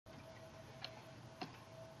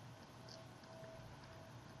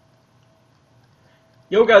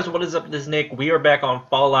Yo guys, what is up? This is Nick. We are back on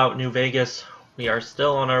Fallout New Vegas. We are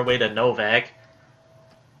still on our way to Novac.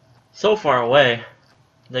 So far away.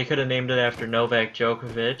 They could have named it after Novak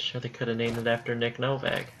Djokovic, or they could have named it after Nick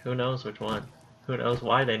Novak. Who knows which one? Who knows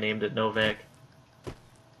why they named it Novak?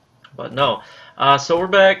 But no. So we're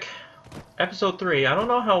back. Episode 3. I don't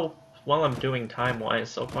know how well I'm doing time-wise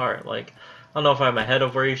so far. Like, I don't know if I'm ahead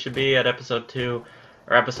of where you should be at episode 2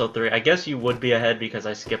 or episode 3. I guess you would be ahead because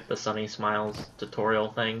I skipped the Sunny Smiles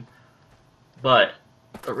tutorial thing. But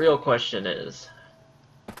the real question is,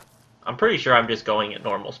 I'm pretty sure I'm just going at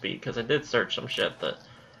normal speed because I did search some shit that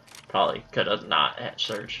probably could have not had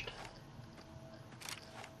searched.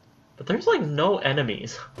 But there's like no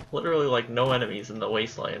enemies. Literally like no enemies in the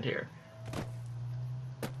wasteland here.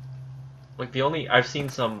 Like the only, I've seen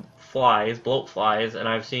some flies, bloat flies, and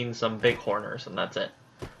I've seen some bighorners, and that's it.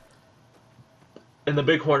 And the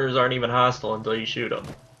bighorners aren't even hostile until you shoot them.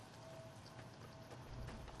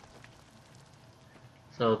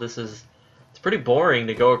 So this is, it's pretty boring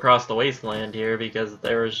to go across the wasteland here because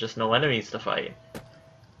there is just no enemies to fight.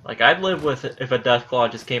 Like, I'd live with it if a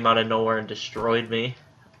Deathclaw just came out of nowhere and destroyed me.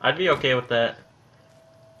 I'd be okay with that.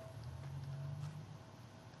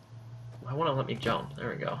 Why won't it let me jump?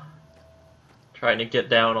 There we go. Trying to get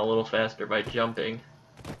down a little faster by jumping.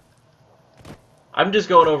 I'm just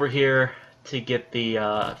going over here to get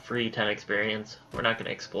the free 10 experience. We're not going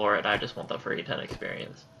to explore it, I just want the free 10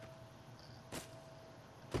 experience.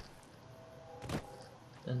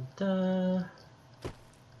 And,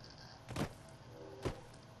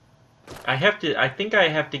 I think I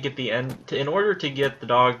have to get the end, in order to get the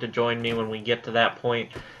dog to join me when we get to that point.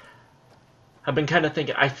 I've been kind of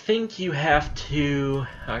thinking, I think you have to,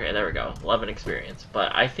 okay, there we go, 11 experience,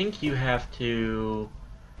 but I think you have to,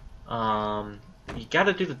 you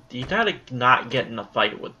gotta not get in a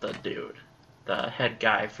fight with the dude, the head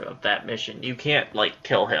guy of that mission. You can't, like,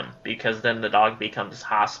 kill him, because then the dog becomes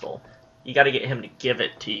hostile. You gotta get him to give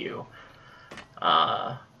it to you,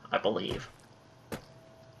 I believe.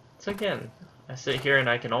 So again, I sit here and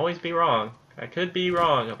I can always be wrong. I could be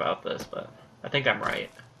wrong about this, but I think I'm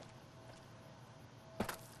right.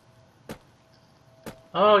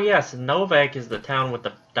 Oh yes, Novac is the town with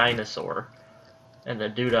the dinosaur and the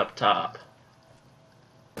dude up top.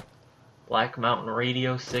 Black Mountain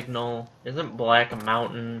radio signal. Isn't Black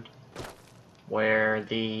Mountain where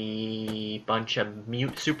the bunch of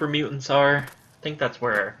super mutants are? I think that's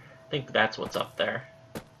what's up there.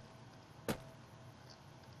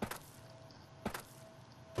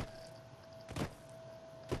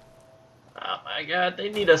 Oh my god, they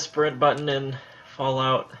need a sprint button in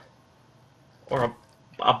Fallout. Or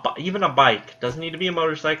even a bike. Doesn't need to be a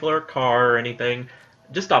motorcycle or a car or anything.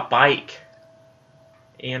 Just a bike.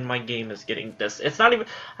 And my game is getting it's not even,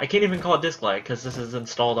 I can't even call it disc lag because this is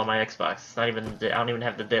installed on my Xbox. It's not even, I don't even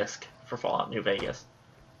have the disc for Fallout New Vegas.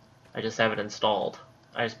 I just have it installed.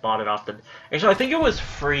 I just bought it off the, actually I think it was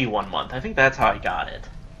free 1 month. I think that's how I got it.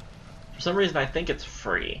 For some reason I think it's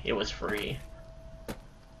free. It was free.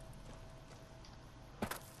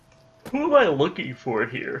 Who am I looking for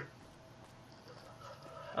here?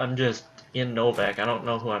 I'm just in Novac. I don't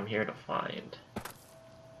know who I'm here to find.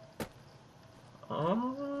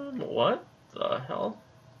 What the hell?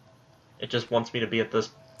 It just wants me to be at this...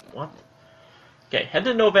 What? Okay, head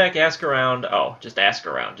to Novac, ask around. Oh, just ask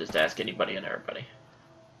around. Just ask anybody and everybody.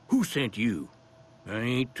 Who sent you? I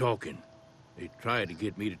ain't talking. They tried to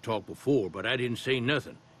get me to talk before, but I didn't say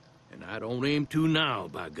nothing. And I don't aim to now,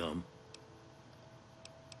 by gum.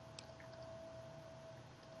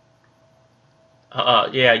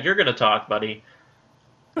 Yeah, you're gonna talk, buddy.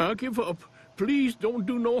 I'll give up. Please don't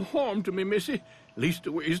do no harm to me, missy.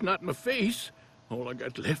 Leastways not my face. All I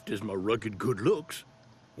got left is my rugged good looks.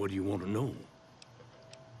 What do you want to know?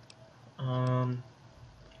 I'm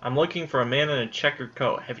looking for a man in a checkered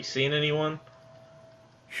coat. Have you seen anyone?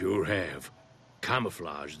 Sure have.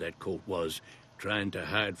 Camouflage that coat was, trying to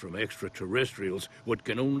hide from extraterrestrials what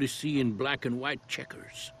can only see in black and white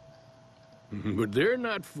checkers. But they're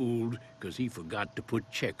not fooled, because he forgot to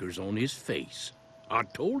put checkers on his face. I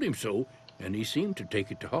told him so, and he seemed to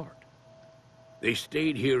take it to heart. They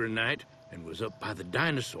stayed here a night, and was up by the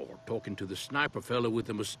dinosaur, talking to the sniper fella with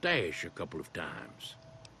the mustache a couple of times.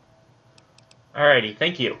 Alrighty,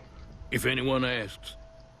 thank you. If anyone asks,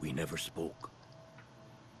 we never spoke.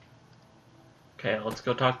 Okay, let's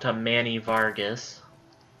go talk to Manny Vargas.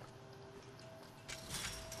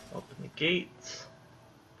 Open the gates.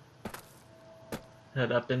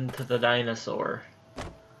 Head up into the dinosaur.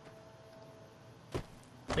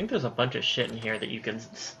 I think there's a bunch of shit in here that you can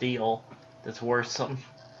steal that's worth some,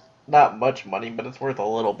 not much money, but it's worth a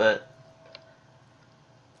little bit.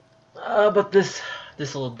 But this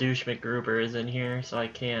This little douche McGruber is in here, so I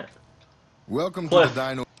can't. Welcome to Cliff. the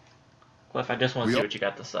Dino. Cliff, I just want to We see all- what you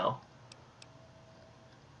got to sell.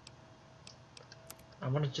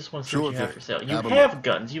 Just want to see Sure what you have thing. for sale. You Have a have look.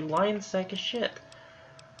 guns, you lying sack of shit.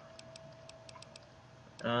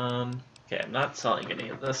 Okay, I'm not selling any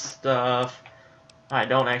of this stuff. I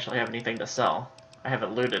don't actually have anything to sell. I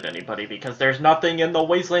haven't looted anybody because there's nothing in the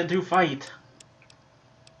wasteland to fight.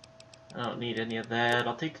 I don't need any of that.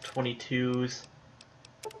 I'll take the 22s.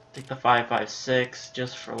 Take the 5.56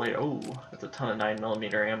 just for later. Ooh, that's a ton of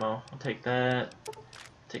 9mm ammo. I'll take that.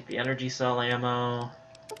 Take the energy cell ammo.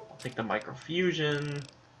 I'll take the microfusion.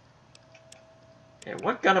 Okay,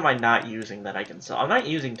 what gun am I not using that I can sell? I'm not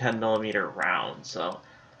using 10mm rounds, so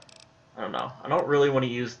I don't know. I don't really want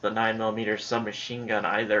to use the 9mm submachine gun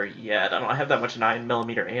either yet. I don't have that much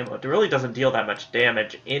 9mm ammo. It really doesn't deal that much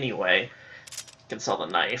damage anyway. I can sell the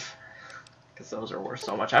knife, because those are worth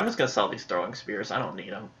so much. I'm just going to sell these throwing spears. I don't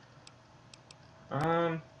need them.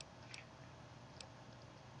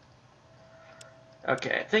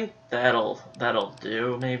 Okay, I think that'll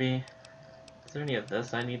do, maybe. Is there any of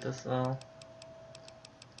this I need to sell?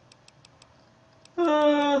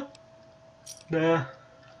 Nah.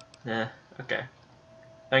 Nah, okay.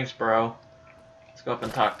 Thanks, bro. Let's go up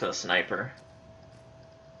and talk to the sniper.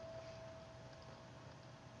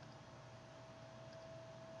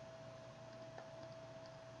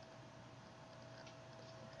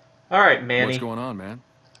 Alright, Manny. What's going on, man?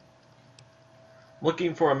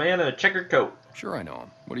 Looking for a man in a checkered coat. Sure I know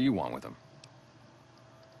him. What do you want with him?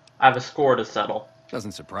 I have a score to settle.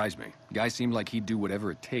 Doesn't surprise me. Guy seemed like he'd do whatever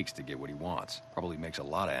it takes to get what he wants. Probably makes a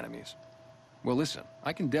lot of enemies. Well, listen,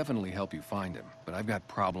 I can definitely help you find him, but I've got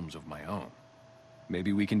problems of my own.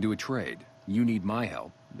 Maybe we can do a trade. You need my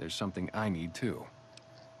help. There's something I need too.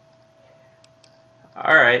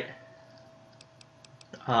 Alright.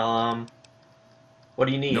 What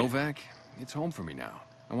do you need? Novac, it's home for me now.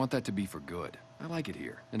 I want that to be for good. I like it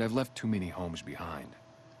here, and I've left too many homes behind.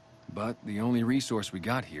 But the only resource we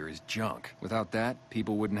got here is junk. Without that,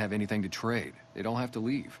 people wouldn't have anything to trade. They'd all have to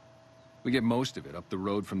leave. We get most of it up the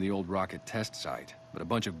road from the old rocket test site, but a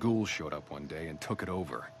bunch of ghouls showed up one day and took it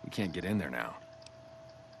over. We can't get in there now.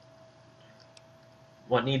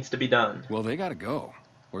 What needs to be done? Well, they gotta go,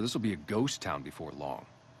 or this will be a ghost town before long.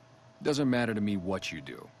 Doesn't matter to me what you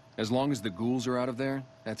do. As long as the ghouls are out of there,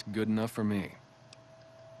 that's good enough for me.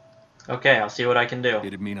 Okay, I'll see what I can do.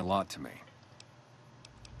 It'd mean a lot to me.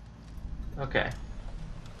 Okay.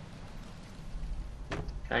 Can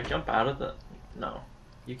I jump out of the... No.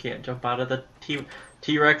 You can't jump out of the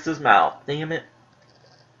T-Rex's mouth. Damn it.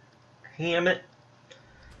 Damn it.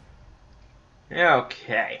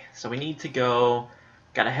 Okay, so we need to go...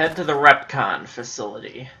 Gotta head to the Repcon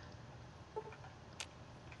facility.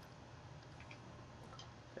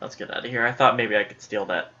 Let's get out of here. I thought maybe I could steal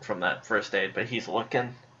that from that first aid, but he's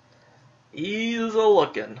looking. He's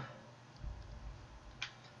a-looking.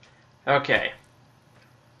 Okay.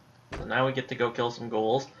 So now we get to go kill some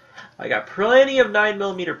ghouls. I got plenty of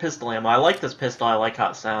 9mm pistol ammo. I like this pistol. I like how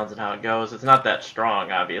it sounds and how it goes. It's not that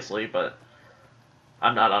strong, obviously, but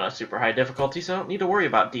I'm not on a super high difficulty, so I don't need to worry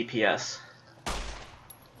about DPS.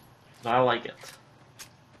 But I like it.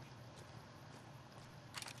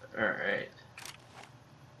 Alright.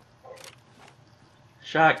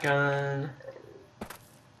 Shotgun.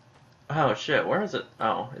 Oh shit, where is it?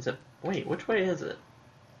 Oh, is it... Wait, which way is it?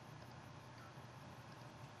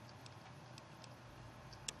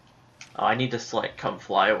 Oh, I need to select come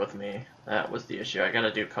fly with me. That was the issue. I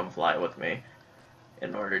gotta do come fly with me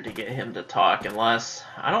in order to get him to talk, unless...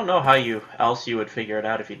 I don't know how else you would figure it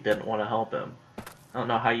out if you didn't want to help him. I don't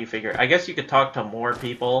know how you figure... I guess you could talk to more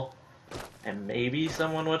people, and maybe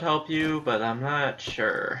someone would help you, but I'm not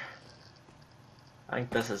sure. I think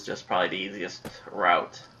this is just probably the easiest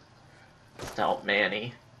route. Just to help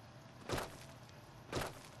Manny.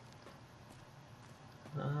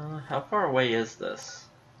 How far away is this?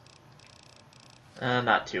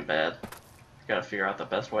 Not too bad. Gotta figure out the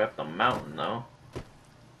best way up the mountain, though. Have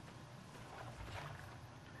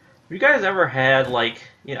you guys ever had, like,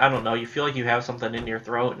 I don't know, you feel like you have something in your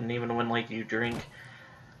throat, and even when, like, you drink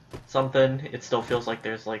something, it still feels like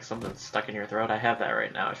there's, like, something stuck in your throat? I have that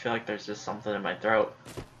right now. I feel like there's just something in my throat.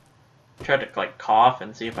 I tried to, like, cough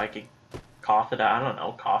and see if I could cough it out. I don't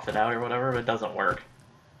know, cough it out or whatever, but it doesn't work.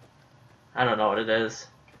 I don't know what it is.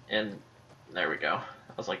 And there we go.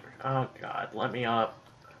 I was like, oh god, let me up.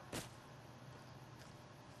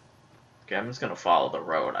 Okay, I'm just gonna follow the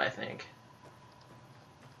road, I think.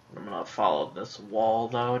 I'm gonna follow this wall,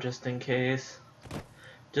 though, just in case.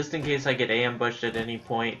 Just in case I get ambushed at any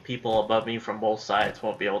point, people above me from both sides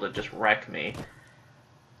won't be able to just wreck me.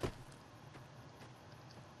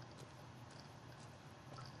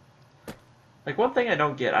 Like, one thing I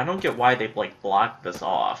don't get why they, like, blocked this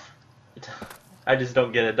off. I just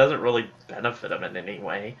don't get it. It doesn't really benefit them in any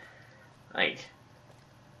way. Like,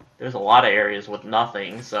 there's a lot of areas with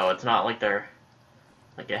nothing, so it's not like they're...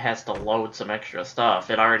 Like, it has to load some extra stuff.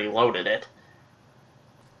 It already loaded it.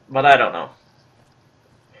 But I don't know.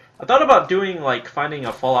 I thought about doing, like, finding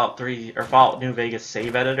a Fallout 3 or Fallout New Vegas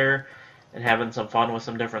save editor and having some fun with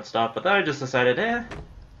some different stuff, but then I just decided,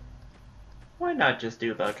 why not just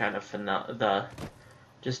do the kind of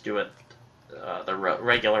just do it the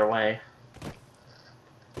regular way.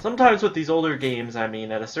 Sometimes with these older games, I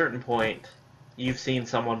mean, at a certain point, you've seen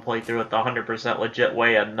someone play through it the 100% legit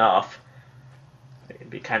way enough.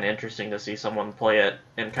 It'd be kind of interesting to see someone play it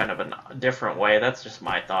in kind of a different way. That's just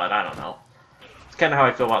my thought. I don't know. It's kind of how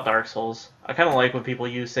I feel about Dark Souls. I kind of like when people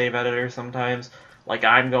use save editors sometimes. Like,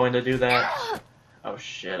 I'm going to do that. Oh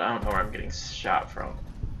shit, I don't know where I'm getting shot from.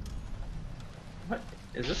 What?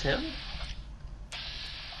 Is this him?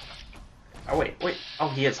 Oh, wait. Oh,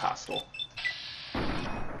 he is hostile.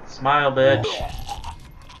 Smile, bitch.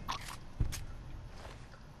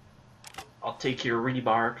 I'll take your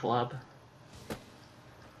rebar club.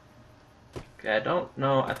 Okay, I don't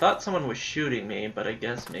know. I thought someone was shooting me, but I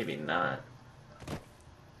guess maybe not.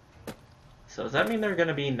 So does that mean they're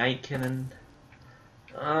gonna be night cannon?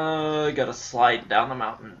 I gotta slide down the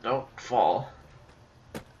mountain. Don't fall.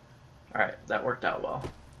 Alright, that worked out well.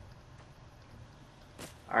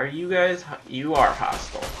 Are you guys... You are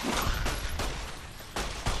hostile.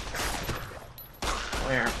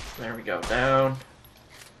 Where? There we go. Down.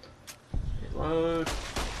 Reload.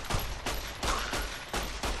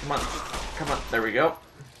 Come on. Come on. There we go.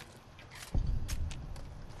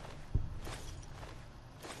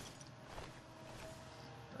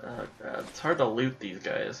 God. It's hard to loot these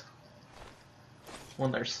guys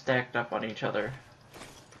when they're stacked up on each other.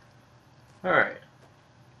 Alright.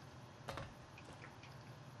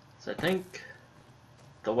 So I think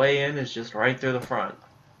the way in is just right through the front.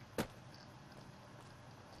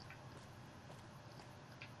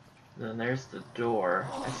 Then there's the door.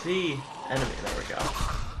 I see enemy. There we go.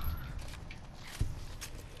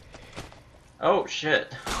 Oh,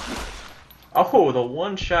 shit. Oh, the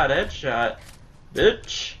one-shot headshot.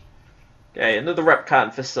 Bitch. Okay, into the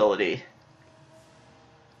Repcon facility.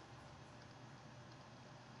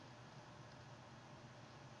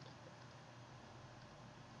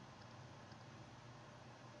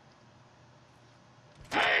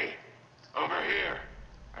 Hey! Over here!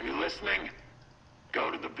 Are you listening? Go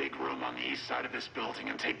to the big room on the east side of this building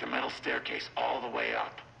and take the metal staircase all the way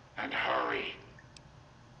up. And hurry.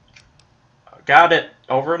 Got it.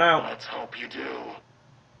 Over and out. Let's hope you do.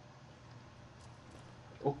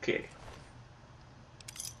 Okay.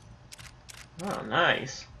 Oh,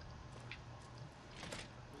 nice.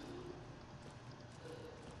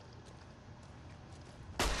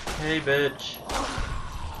 Hey, bitch.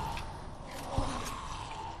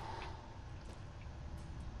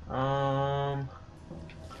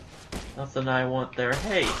 Nothing I want there.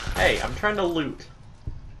 Hey, I'm trying to loot.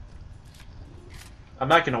 I'm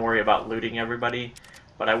not gonna worry about looting everybody,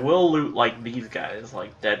 but I will loot, like, these guys,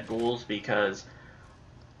 like dead ghouls, because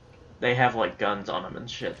they have, like, guns on them and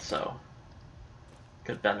shit, so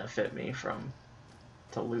could benefit me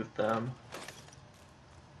to loot them.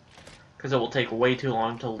 Because it will take way too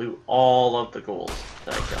long to loot all of the ghouls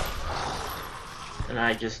that I kill. And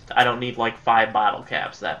I don't need, like, 5 bottle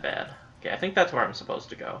caps that bad. Okay, I think that's where I'm supposed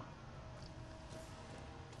to go.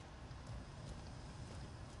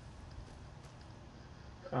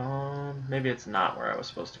 Maybe it's not where I was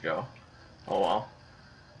supposed to go. Oh well.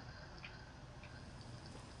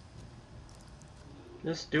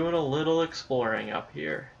 Just doing a little exploring up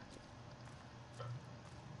here.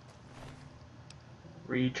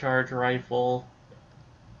 Recharge rifle.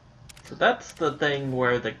 So that's the thing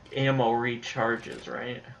where the ammo recharges,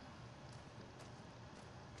 right?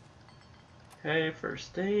 Okay,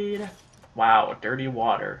 first aid. Wow, dirty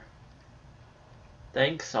water.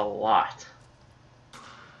 Thanks a lot.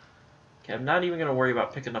 Okay, I'm not even gonna worry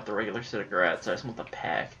about picking up the regular cigarettes. I just want the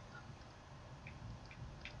pack.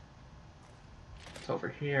 It's over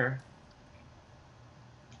here.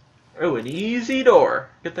 Oh, an easy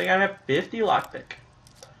door. Good thing I have 50 lockpick.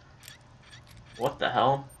 What the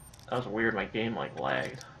hell? That was weird. My game like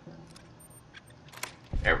lagged.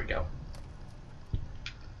 There we go.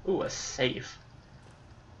 Ooh, a safe.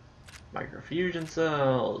 Microfusion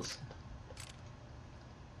cells.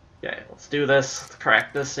 Okay, let's do this. Let's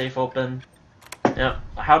crack this safe open. Yep.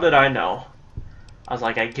 How did I know? I was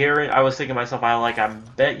like, I was thinking to myself, I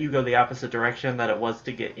bet you go the opposite direction that it was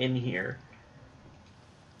to get in here.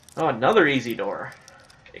 Oh, another easy door.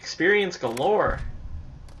 Experience galore.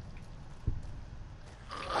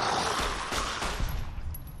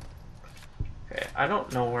 I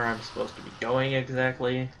don't know where I'm supposed to be going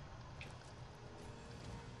exactly. I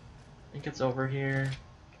think it's over here.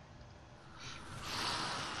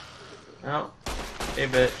 Oh, hey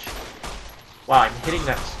bitch. Wow, I'm hitting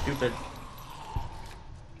that stupid...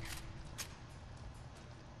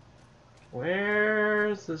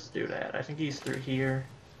 Where's this dude at? I think he's through here.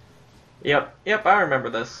 Yep, I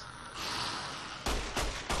remember this.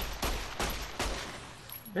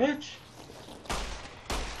 Bitch.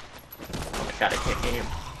 Oh my god, I can't aim. Here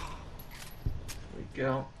we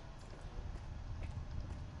go.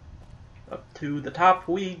 Up to the top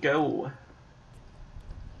we go.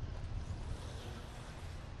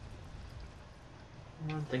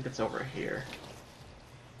 I don't think it's over here.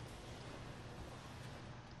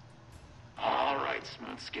 Alright,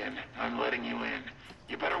 Smoothskin. I'm letting you in.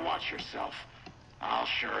 You better watch yourself. I'll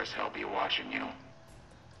sure as hell be watching you.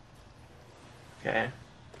 Okay.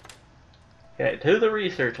 Okay, to the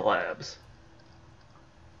research labs.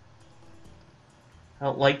 I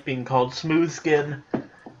don't like being called smooth skin.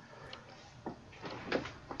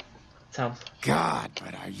 Sounds... God,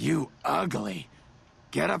 but are you ugly.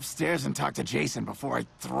 Get upstairs and talk to Jason before I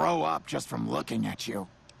throw up just from looking at you.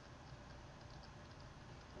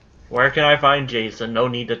 Where can I find Jason? No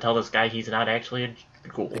need to tell this guy he's not actually a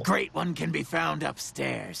ghoul. The Great One can be found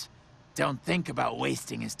upstairs. Don't think about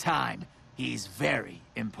wasting his time. He's very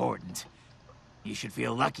important. You should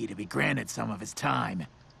feel lucky to be granted some of his time.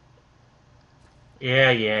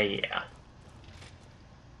 Yeah.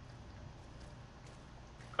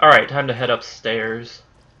 Alright, time to head upstairs.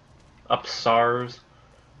 Upstairs.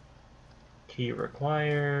 Key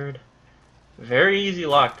required. Very easy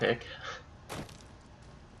lockpick.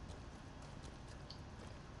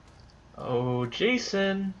 Oh,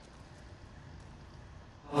 Jason.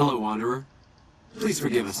 Hello, Wanderer. Please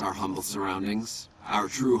forgive us our humble surroundings. Our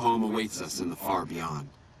true home awaits us in the far beyond.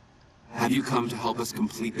 Have you come to help us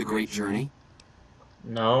complete the great journey?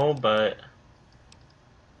 No, but...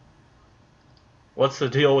 What's the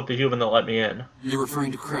deal with the human that let me in? You're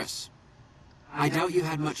referring to Chris. I doubt you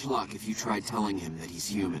had much luck if you tried telling him that he's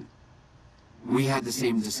human. We had the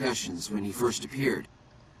same discussions when he first appeared,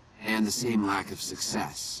 and the same lack of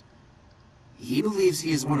success. He believes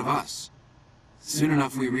he is one of us. Soon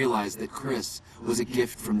enough we realized that Chris was a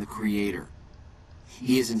gift from the Creator.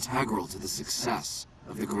 He is integral to the success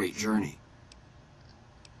of the great journey.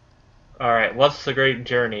 Alright, what's the great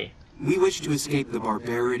journey? We wish to escape the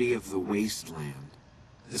barbarity of the wasteland,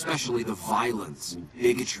 especially the violence and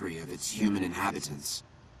bigotry of its human inhabitants.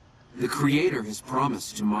 The Creator has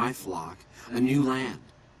promised to my flock a new land,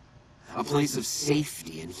 a place of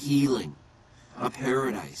safety and healing, a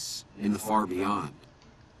paradise in the far beyond.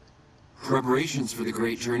 Preparations for the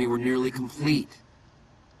great journey were nearly complete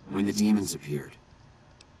when the demons appeared.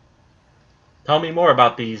 Tell me more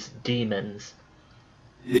about these demons.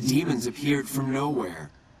 The demons appeared from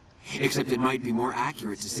nowhere, except it might be more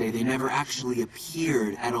accurate to say they never actually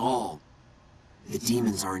appeared at all. The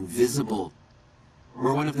demons are invisible.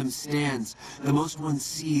 Where one of them stands, the most one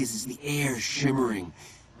sees is the air shimmering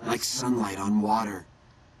like sunlight on water.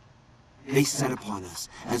 They set upon us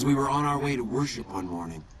as we were on our way to worship one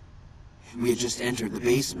morning. We had just entered the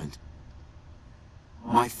basement.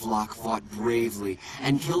 My flock fought bravely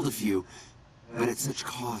and killed a few, but at such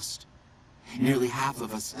cost. Nearly half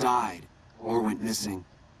of us died or went missing.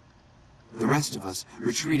 The rest of us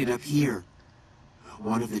retreated up here.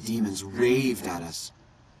 One of the demons raved at us,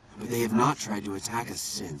 but they have not tried to attack us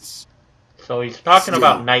since. So he's talking Still,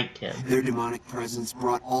 about Nightkin. Their demonic presence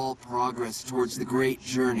brought all progress towards the great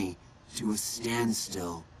journey to a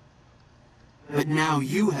standstill. But now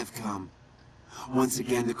you have come. Once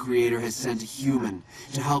again, the Creator has sent a human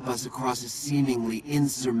to help us across a seemingly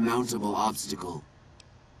insurmountable obstacle.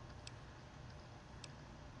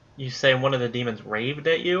 You say one of the demons raved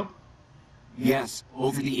at you? Yes,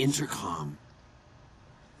 over the intercom.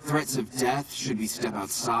 Threats of death should we step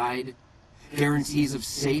outside. Guarantees of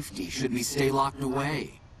safety should we stay locked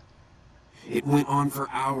away. It went on for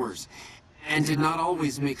hours, and did not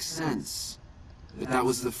always make sense. But that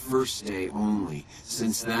was the first day only.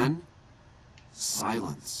 Since then,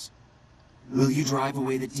 silence. Will you drive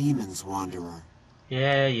away the demons, Wanderer?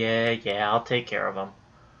 Yeah, I'll take care of them.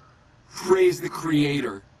 Praise the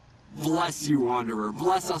Creator. Bless you, Wanderer.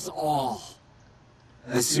 Bless us all.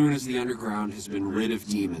 As soon as the underground has been rid of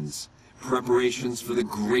demons, preparations for the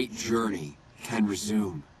great journey can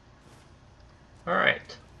resume.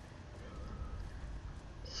 Alright.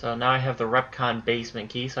 So now I have the Repcon basement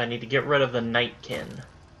key, so I need to get rid of the Nightkin.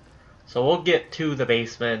 So we'll get to the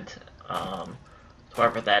basement,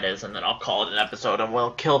 whoever that is, and then I'll call it an episode, and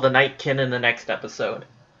we'll kill the Nightkin in the next episode.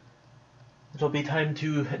 It'll be time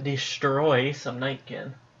to destroy some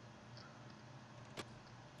Nightkin.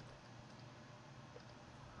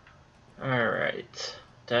 Alright,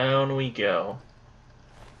 down we go.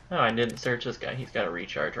 Oh, I didn't search this guy. He's got a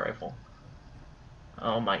recharge rifle.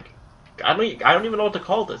 Oh my... I don't even know what to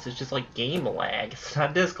call this. It's just like game lag. It's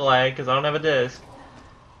not disc lag, because I don't have a disc.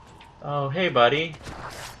 Oh, hey, buddy.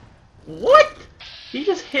 What? He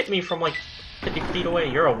just hit me from like 50 feet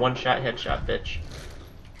away. You're a one-shot headshot, bitch.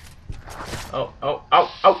 Oh, oh,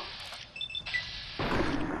 oh, oh!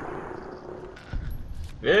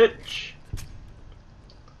 Bitch!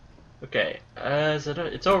 Okay,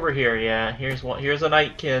 it's over here, yeah. Here's a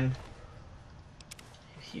Nightkin.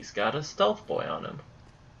 He's got a stealth boy on him.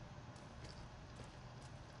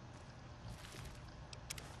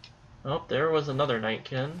 Oh, there was another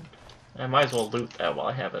Nightkin. I might as well loot that while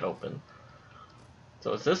I have it open.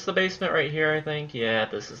 So is this the basement right here, I think? Yeah,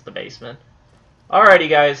 this is the basement. Alrighty,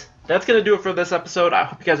 guys. That's going to do it for this episode. I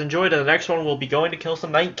hope you guys enjoyed. In the next one, we'll be going to kill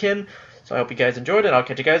some Nightkin. So I hope you guys enjoyed it. I'll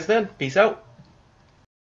catch you guys then. Peace out.